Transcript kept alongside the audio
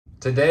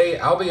Today,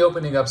 I'll be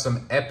opening up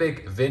some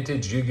epic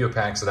vintage Yu-Gi-Oh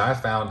packs that I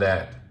found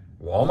at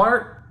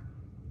Walmart.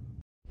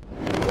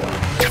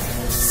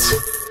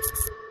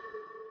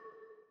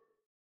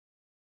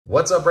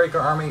 What's up, Breaker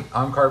Army?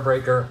 I'm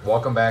CardBreaker.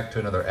 Welcome back to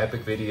another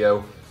epic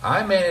video.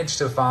 I managed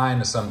to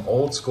find some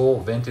old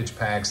school vintage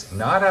packs,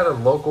 not at a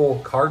local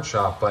card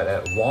shop, but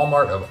at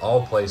Walmart of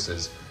all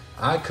places.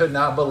 I could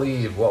not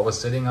believe what was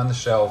sitting on the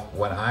shelf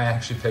when I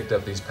actually picked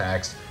up these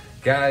packs.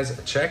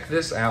 Guys, check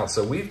this out.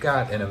 So we've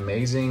got an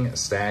amazing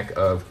stack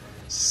of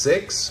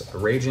 6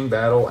 Raging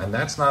Battle, and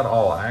that's not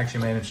all. I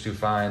actually managed to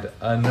find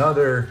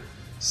another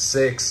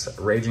 6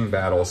 Raging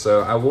Battle.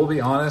 So I will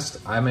be honest,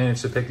 I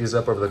managed to pick these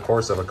up over the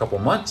course of a couple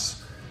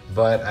months,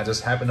 but I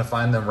just happened to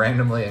find them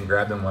randomly and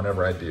grab them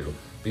whenever I do.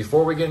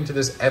 Before we get into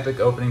this epic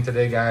opening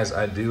today, guys,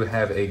 I do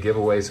have a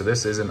giveaway. So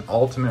this is an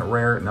ultimate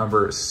rare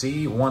number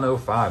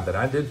C105 that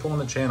I did pull on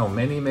the channel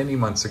many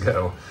months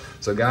ago.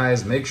 So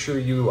guys, make sure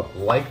you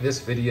like this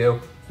video.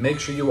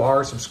 Make sure you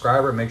are a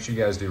subscriber. Make sure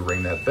you guys do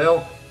ring that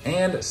bell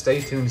and stay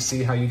tuned to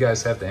see how you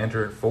guys have to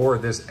enter for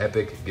this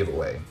epic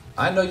giveaway.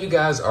 I know you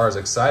guys are as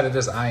excited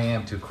as I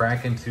am to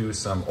crack into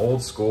some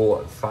old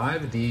school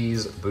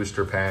 5D's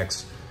booster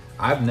packs.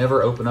 I've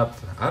never opened up,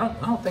 I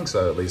don't think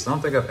so at least. I don't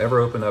think I've ever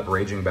opened up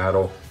Raging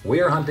Battle. We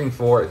are hunting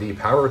for the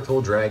Power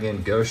Tool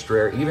Dragon, Ghost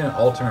Rare, even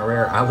Ultimate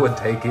Rare. I would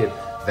take it.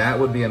 That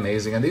would be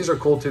amazing. And these are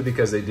cool too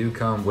because they do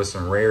come with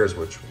some rares,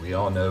 which we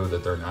all know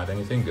that they're not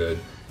anything good,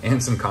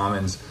 and some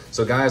commons.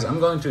 So guys, I'm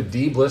going to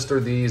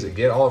de-blister these,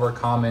 get all of our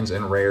commons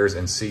and rares,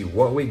 and see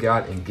what we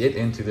got and get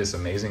into this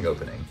amazing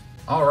opening.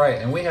 All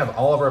right, and we have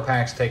all of our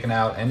packs taken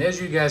out, and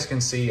as you guys can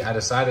see, I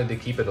decided to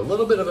keep it a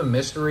little bit of a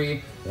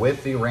mystery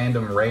with the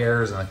random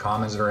rares and the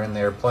commons that are in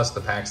there, plus the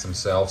packs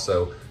themselves.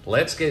 So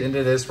let's get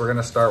into this. We're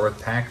gonna start with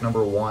pack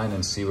number 1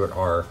 and see what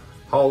our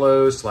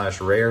hollows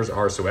 / rares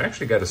are. So we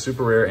actually got a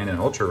super rare and an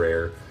ultra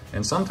rare.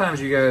 And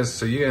sometimes you guys,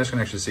 so you guys can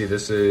actually see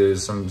this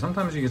is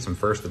sometimes you get some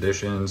first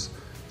editions,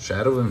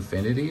 Shadow of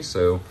Infinity.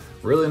 So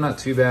really not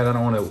too bad. I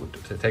don't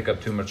want to take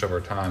up too much of our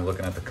time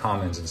looking at the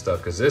commons and stuff,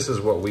 because this is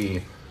what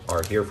we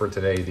are here for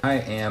today. I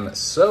am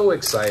so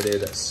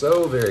excited,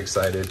 so very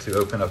excited to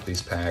open up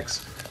these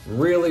packs.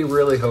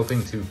 Really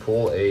hoping to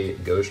pull a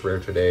ghost rare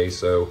today.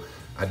 So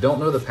I don't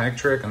know the pack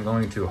trick. I'm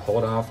going to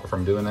hold off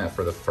from doing that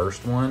for the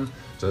first one,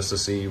 just to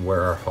see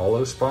where our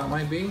hollow spot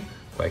might be.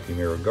 Quacky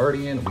Mirror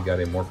Guardian, we got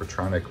a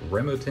Morphotronic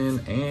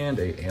Remotin, and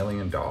a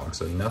Alien Dog.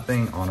 So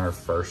nothing on our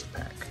first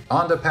pack.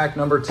 On to pack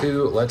number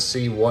 2. Let's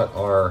see what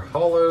our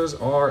hollows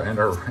are,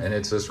 and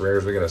it's just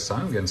rares. We got a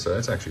Sangan, so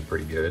that's actually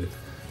pretty good.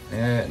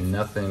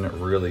 Nothing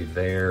really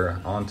there.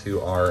 On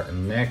to our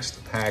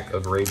next pack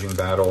of Raging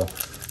Battle.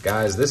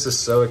 Guys, this is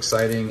so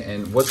exciting,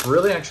 and what's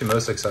really actually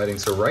most exciting,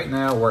 so right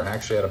now we're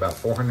actually at about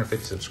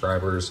 450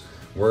 subscribers.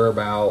 We're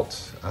about,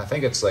 I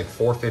think it's like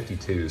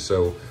 452,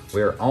 so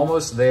we're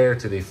almost there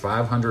to the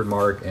 500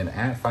 mark, and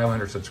at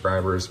 500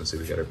 subscribers, let's see,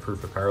 we got a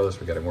Proof of Powerless,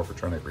 we got a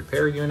Morphotronic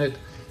Repair Unit,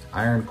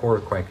 Iron Core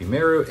with Quacky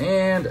Meru,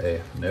 and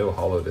a no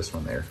hollow this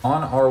one there.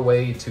 On our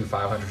way to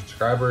 500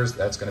 subscribers,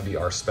 that's gonna be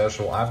our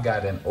special. I've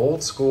got an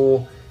old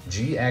school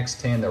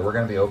GX10 that we're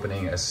gonna be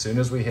opening as soon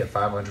as we hit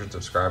 500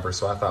 subscribers.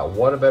 So I thought,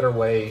 what a better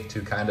way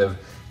to kind of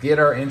get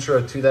our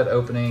intro to that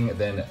opening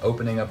than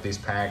opening up these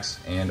packs.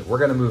 And we're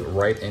gonna move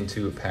right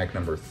into pack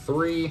number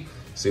 3.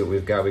 See what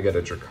we've got. We got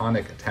a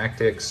Draconic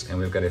Tactics, and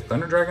we've got a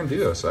Thunder Dragon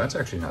Duo. So that's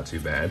actually not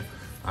too bad.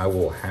 I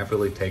will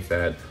happily take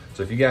that.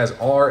 So if you guys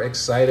are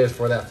excited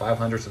for that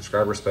 500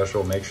 subscriber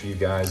special, make sure you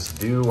guys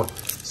do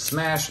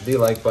smash the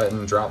like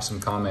button, drop some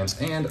comments,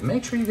 and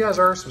make sure you guys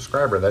are a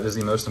subscriber. That is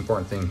the most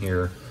important thing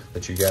here,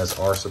 that you guys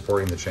are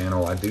supporting the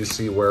channel. I do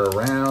see where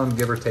around,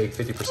 give or take,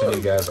 50% of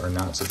you guys are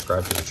not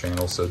subscribed to the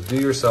channel. So do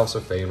yourselves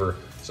a favor,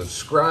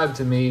 subscribe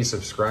to me,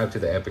 subscribe to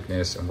the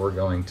epicness, and we're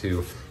going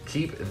to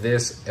keep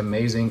this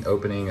amazing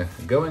opening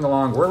going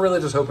along. We're really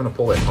just hoping to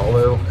pull a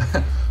hollow.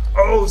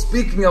 Oh,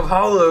 speaking of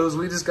hollows,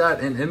 we just got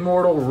an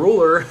Immortal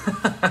Ruler.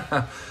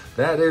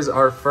 That is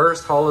our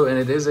first hollow, and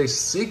it is a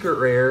secret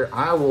rare.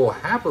 I will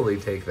happily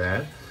take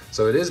that.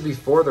 So it is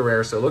before the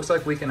rare, so it looks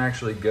like we can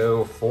actually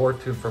go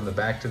from the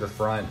back to the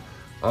front.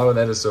 Oh,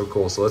 that is so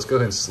cool. So let's go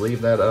ahead and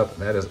sleeve that up.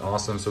 That is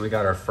awesome. So we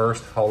got our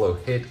first hollow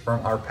hit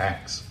from our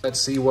packs. Let's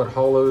see what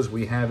hollows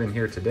we have in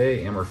here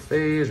today.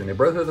 Amorphage and a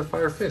Brotherhood of the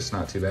Fire Fist.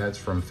 Not too bad. It's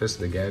from Fist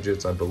of the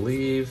Gadgets, I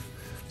believe.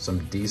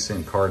 Some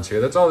decent cards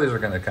here. That's all these are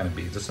going to kind of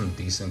be, just some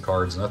decent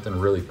cards, nothing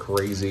really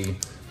crazy,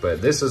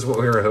 but this is what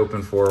we were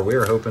hoping for. We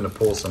were hoping to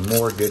pull some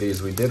more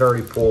goodies. We did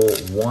already pull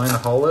one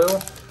hollow.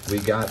 We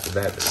got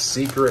that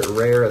secret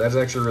rare. That's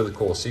actually really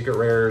cool. Secret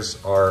rares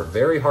are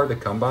very hard to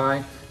come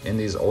by in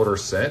these older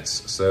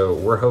sets, so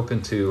we're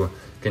hoping to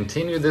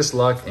continue this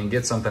luck and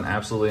get something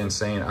absolutely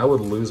insane. I would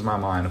lose my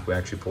mind if we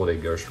actually pulled a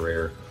ghost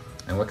rare.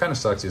 And what kind of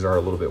sucks, these are a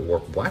little bit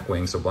warped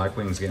Blackwing, so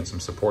Blackwing's getting some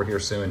support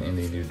here soon in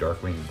the new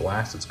Darkwing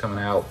Blast that's coming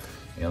out.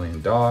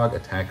 Alien Dog,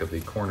 Attack of the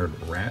Cornered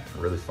Rat,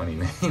 really funny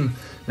name,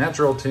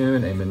 Natural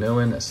Tune, a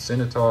Minoan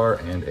Scimitar,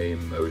 and a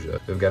Moja.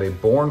 We've got a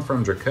Born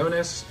from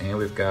Draconis, and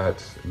we've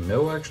got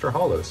no extra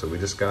holo, so we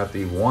just got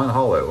the one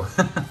holo.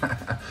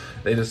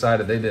 They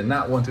decided they did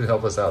not want to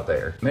help us out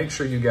there. Make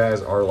sure you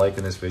guys are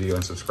liking this video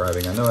and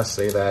subscribing. I know I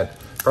say that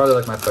probably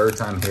like my third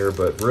time here,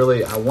 but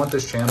really I want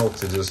this channel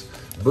to just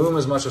boom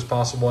as much as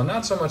possible, and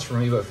not so much for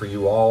me, but for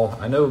you all.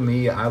 I know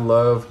me, I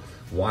love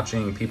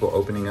watching people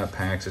opening up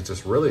packs.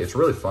 It's really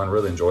fun,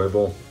 really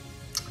enjoyable.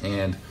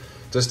 And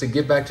just to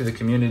give back to the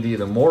community,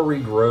 the more we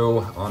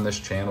grow on this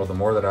channel, the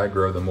more that I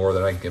grow, the more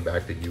that I can give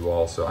back to you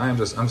all. So I'm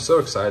so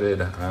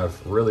excited.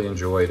 I've really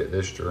enjoyed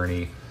this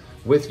journey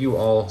with you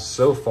all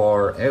so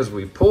far as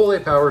we pull a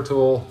power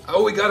tool.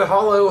 Oh, we got a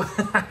holo.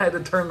 I had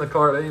to turn the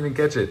card, I didn't even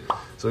catch it.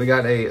 So we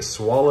got a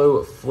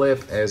Swallow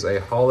Flip as a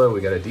holo.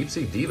 We got a Deep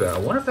Sea Diva. I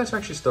wonder if that's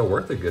actually still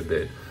worth a good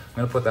bit. I'm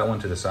gonna put that one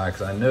to the side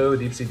because I know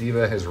Deep Sea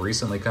Diva has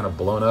recently kind of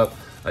blown up.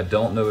 I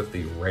don't know if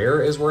the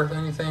rare is worth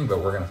anything, but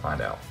we're gonna find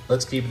out.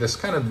 Let's keep this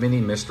kind of mini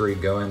mystery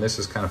going. This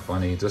is kind of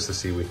funny just to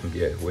see what we can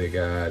get. We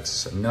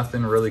got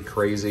nothing really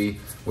crazy.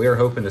 We are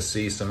hoping to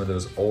see some of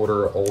those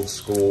older, old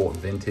school,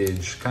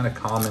 vintage, kind of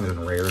commons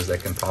and rares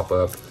that can pop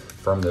up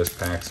from those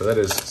packs. So that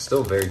is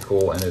still very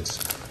cool, and it's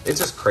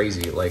just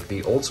crazy. Like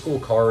the old school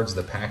cards,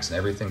 the packs and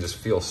everything just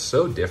feel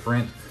so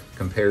different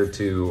compared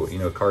to, you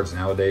know, cards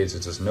nowadays.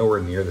 It's just nowhere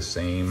near the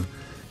same.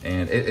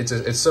 And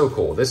it's so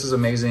cool. This is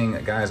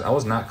amazing. Guys, I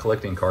was not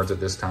collecting cards at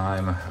this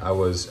time.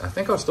 I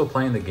think I was still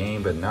playing the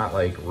game, but not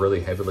like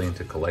really heavily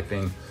into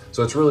collecting.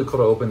 So it's really cool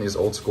to open these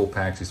old school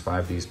packs, these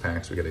 5D's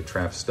packs. We got a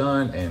Trap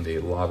Stun and a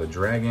Lava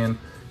Dragon,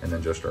 and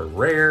then just our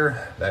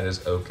rare. That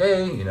is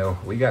okay. You know,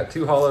 we got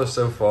 2 holos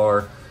so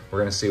far. We're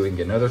gonna see if we can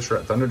get another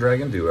Thunder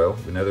Dragon Duo,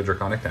 another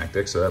Draconic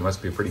Tactics. So that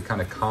must be a pretty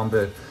kind of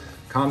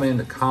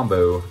common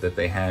combo that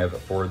they have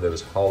for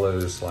those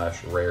holos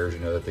slash rares, you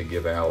know, that they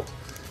give out.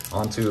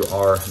 Onto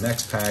our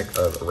next pack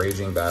of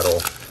Raging Battle.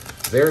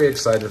 Very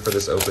excited for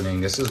this opening.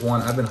 This is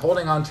one I've been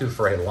holding on to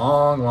for a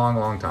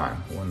long time.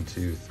 1,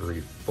 2,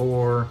 3,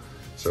 4.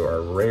 So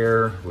our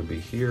rare would be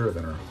here,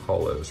 then our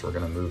holos. We're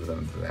gonna move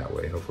them that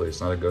way. Hopefully it's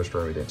not a ghost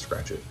rare, we didn't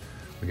scratch it.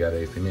 We got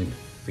a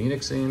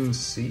Phoenixing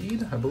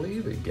Seed, I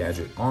believe, a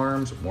Gadget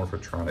Arms,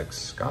 Morphotronic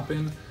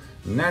Scoppin,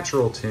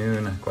 Natural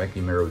Tune,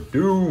 Quacky Marrow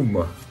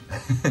Doom,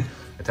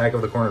 Attack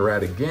of the Cornered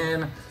Rat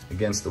again,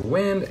 Against the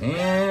Wind,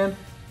 and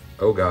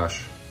oh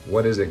gosh,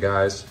 what is it,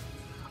 guys?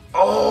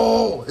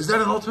 Oh, is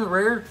that an ultimate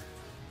rare?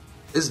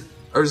 That's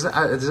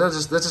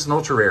just an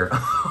ultra rare?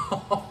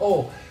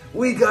 Oh,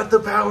 we got the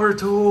power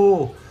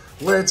tool.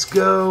 Let's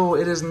go.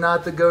 It is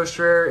not the ghost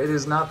rare. It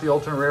is not the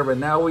ultimate rare, but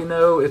now we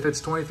know if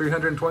it's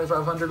 2300 and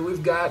 2500,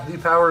 we've got the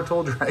power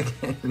tool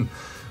dragon.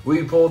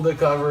 We pulled the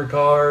cover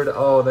card.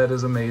 Oh, that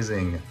is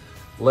amazing.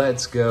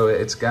 Let's go.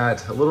 It's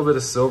got a little bit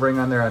of silvering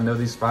on there. I know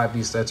these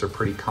 5D sets are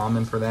pretty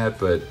common for that,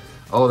 but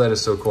oh, that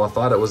is so cool. I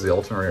thought it was the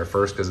ultimate rare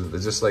first because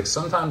it's just like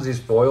sometimes these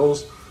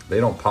foils, they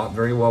don't pop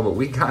very well, but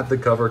we got the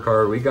cover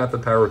card. We got the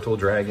power tool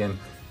dragon.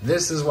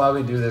 This is why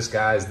we do this,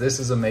 guys. This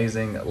is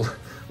amazing.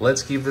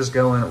 Let's keep this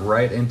going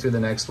right into the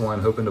next one,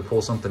 hoping to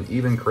pull something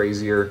even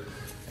crazier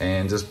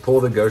and just pull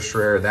the ghost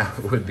rare. That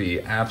would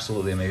be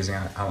absolutely amazing.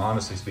 I'm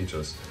honestly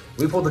speechless.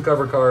 We pulled the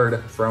cover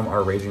card from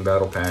our Raging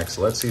Battle pack,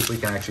 so let's see if we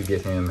can actually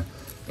get him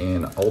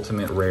in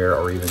ultimate rare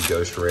or even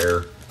ghost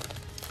rare.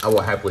 I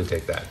will happily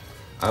take that.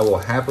 I will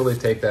happily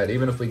take that,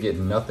 even if we get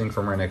nothing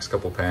from our next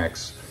couple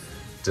packs.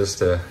 Just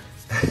to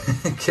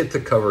get the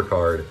cover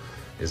card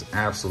is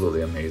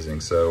absolutely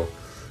amazing. So,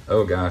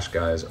 oh gosh,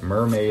 guys,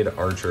 Mermaid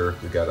Archer,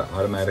 we got an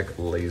Automatic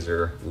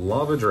Laser,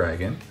 Lava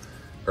Dragon,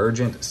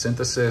 Urgent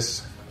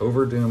Synthesis,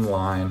 Overdoom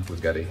Line,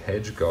 we've got a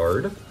Hedge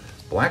Guard,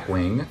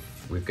 Blackwing,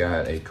 we've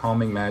got a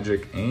Calming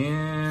Magic,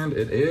 and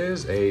it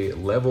is a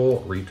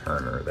level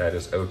returner. That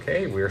is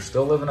okay. We are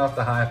still living off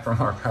the high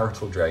from our Power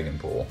Tool Dragon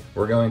pool.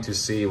 We're going to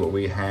see what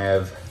we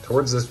have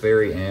towards this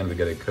very end. We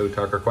got a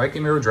Kotak or Quacky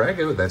Mirror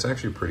Drago. That's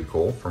actually pretty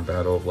cool, from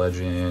Battle of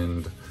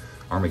Legend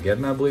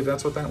Armageddon, I believe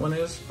that's what that one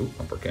is. Ooh,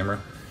 bumper camera.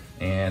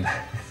 And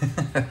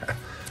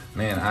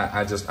man,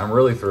 I'm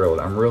really thrilled.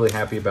 I'm really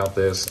happy about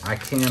this. I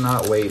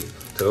cannot wait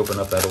to open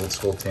up that old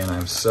school tin.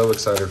 I'm so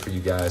excited for you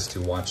guys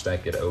to watch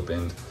that get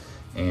opened.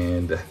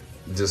 And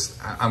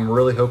I'm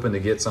really hoping to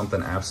get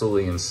something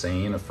absolutely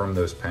insane from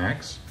those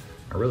packs.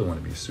 I really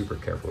want to be super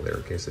careful there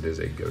in case it is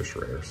a ghost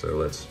rare. So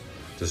let's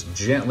just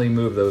gently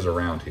move those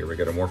around here. We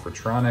got a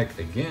Morphotronic,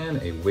 again,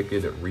 a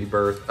Wicked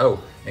Rebirth.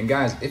 Oh, and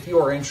guys, if you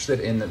are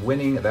interested in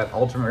winning that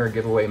Ultimate Rare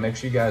giveaway, make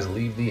sure you guys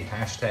leave the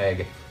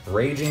hashtag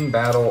Raging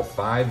Battle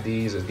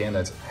 5Ds. Again,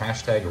 that's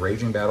hashtag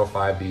Raging Battle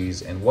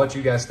 5Ds. And what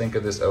you guys think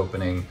of this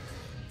opening.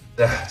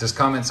 Just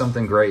comment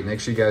something great.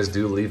 Make sure you guys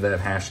do leave that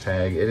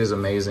hashtag. It is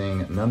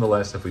amazing,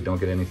 nonetheless, if we don't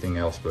get anything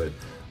else, but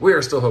we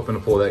are still hoping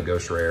to pull that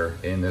ghost rare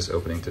in this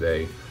opening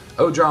today.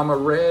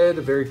 Ojama Red,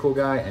 very cool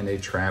guy, and a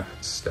Trap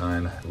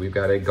Stun. We've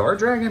got a Guard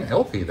Dragon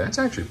LP. That's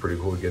actually pretty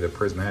cool to get a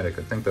Prismatic.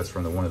 I think that's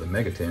from one of the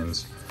Mega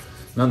Tins.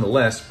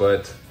 Nonetheless,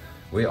 but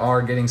we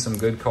are getting some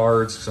good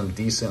cards, some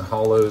decent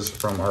holos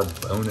from our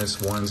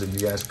bonus ones that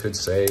you guys could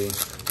say.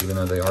 even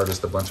though they are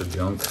just a bunch of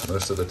junk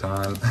most of the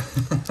time.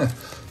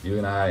 You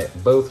and I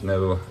both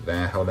know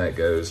how that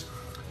goes.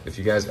 If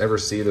you guys ever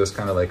see those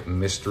kind of like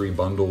mystery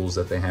bundles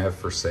that they have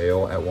for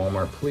sale at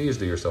Walmart, please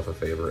do yourself a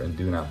favor and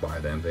do not buy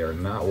them. They are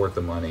not worth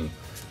the money.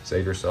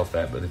 Save yourself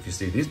that. But if you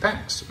see these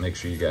packs, make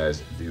sure you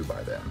guys do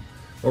buy them.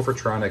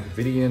 Morphotronic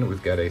Vidian,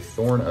 we've got a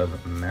Thorn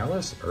of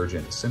Malice,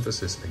 Urgent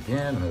Synthesis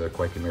again, another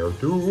Quakemero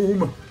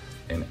Doom,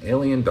 an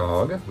Alien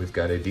Dog. We've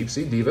got a Deep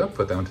Sea Diva,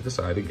 put that one to the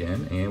side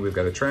again, and we've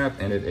got a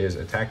Trap, and it is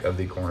Attack of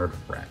the Cornered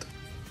Rat.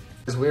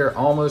 As we are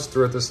almost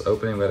through at this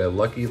opening, we got a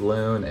Lucky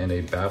Loon and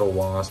a Battle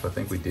Wasp. I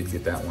think we did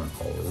get that one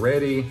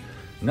already.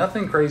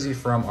 Nothing crazy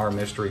from our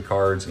mystery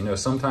cards. You know,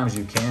 sometimes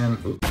you can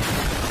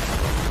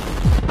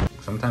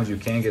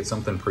get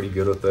something pretty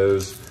good with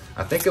those.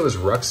 I think it was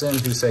Ruxin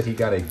who said he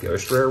got a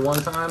Ghost Rare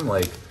one time.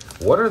 Like,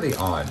 what are the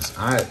odds?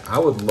 I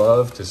would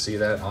love to see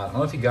that. I don't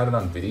know if he got it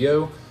on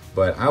video,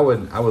 but I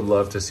would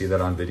love to see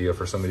that on video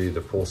for somebody to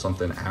pull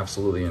something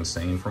absolutely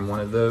insane from one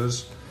of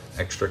those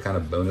extra kind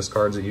of bonus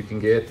cards that you can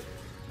get.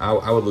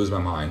 I would lose my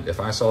mind if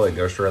I saw a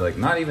Ghost Rare, like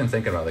not even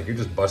thinking about it, like you're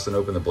just busting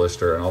open the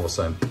blister and all of a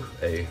sudden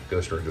a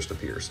Ghost Rare just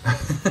appears.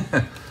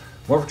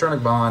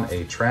 Morphotronic Bond,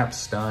 a Trap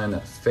Stun,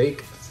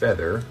 Fake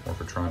Feather,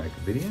 Morphotronic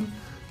Vidian,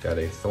 got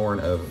a Thorn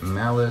of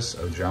Malice,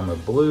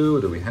 Ojama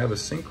Blue. Do we have a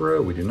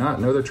Synchro? We do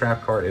not. No, the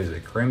trap card is a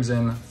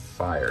Crimson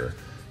Fire.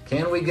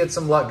 Can we get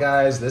some luck,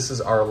 guys? This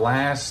is our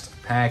last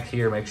pack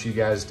here. Make sure you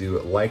guys do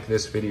like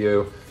this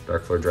video.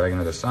 Dark Flare Dragon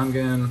of the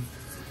Sangen.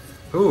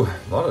 Ooh,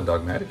 a lot of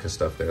Dogmatica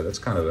stuff there. That's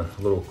kind of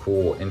a little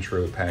cool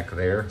intro pack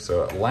there.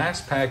 So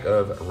last pack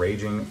of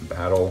Raging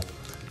Battle.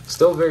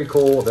 Still very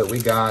cool that we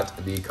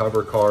got the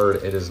cover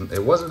card.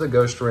 It wasn't the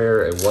Ghost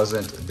Rare, it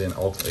wasn't the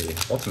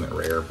Ultimate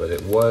Rare, but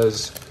it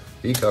was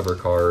the cover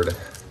card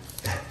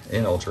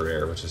in Ultra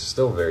Rare, which is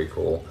still very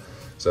cool.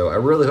 So I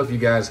really hope you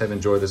guys have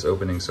enjoyed this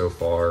opening so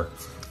far.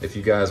 If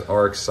you guys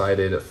are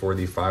excited for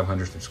the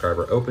 500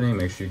 subscriber opening,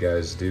 make sure you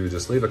guys do.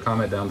 Just leave a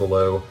comment down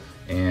below.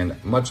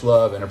 And much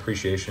love and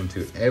appreciation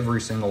to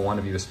every single one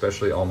of you,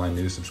 especially all my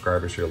new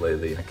subscribers here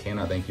lately. I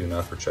cannot thank you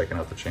enough for checking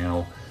out the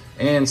channel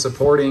and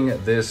supporting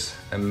this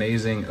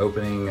amazing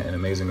opening and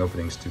amazing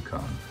openings to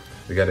come.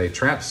 We got a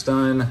Trap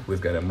Stun,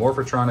 we've got a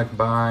Morphotronic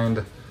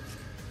Bind,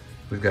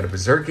 we've got a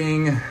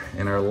Berserking,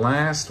 and our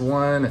last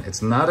one,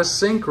 it's not a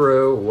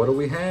Synchro. What do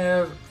we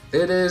have?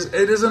 It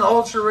is an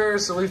Ultra Rare,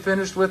 so we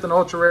finished with an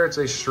Ultra Rare. It's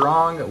a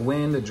Strong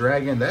Wind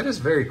Dragon. That is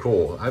very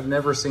cool. I've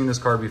never seen this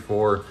card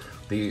before.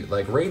 The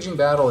Raging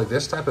Battle, like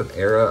this type of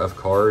era of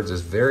cards is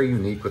very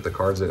unique with the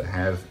cards that it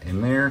have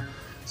in there.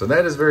 So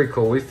that is very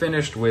cool. We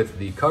finished with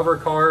the cover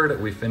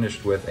card. We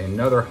finished with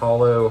another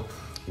holo.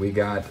 We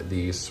got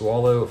the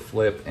Swallow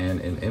Flip and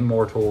an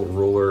Immortal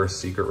Ruler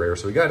Secret Rare.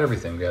 So we got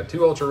everything. We got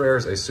 2 Ultra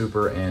Rares, a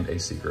Super, and a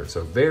Secret.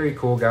 So very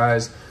cool,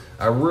 guys.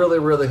 I really,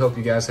 really hope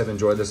you guys have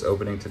enjoyed this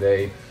opening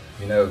today.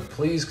 You know,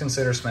 please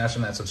consider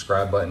smashing that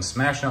subscribe button,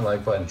 smashing that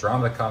like button,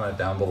 drop a comment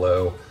down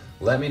below.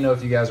 Let me know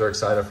if you guys are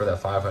excited for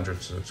that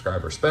 500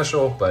 subscriber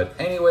special. But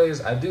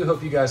anyways, I do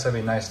hope you guys have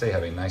a nice day,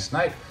 have a nice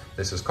night.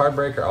 This is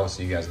CardBreaker. I will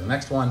see you guys in the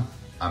next one.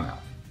 I'm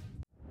out.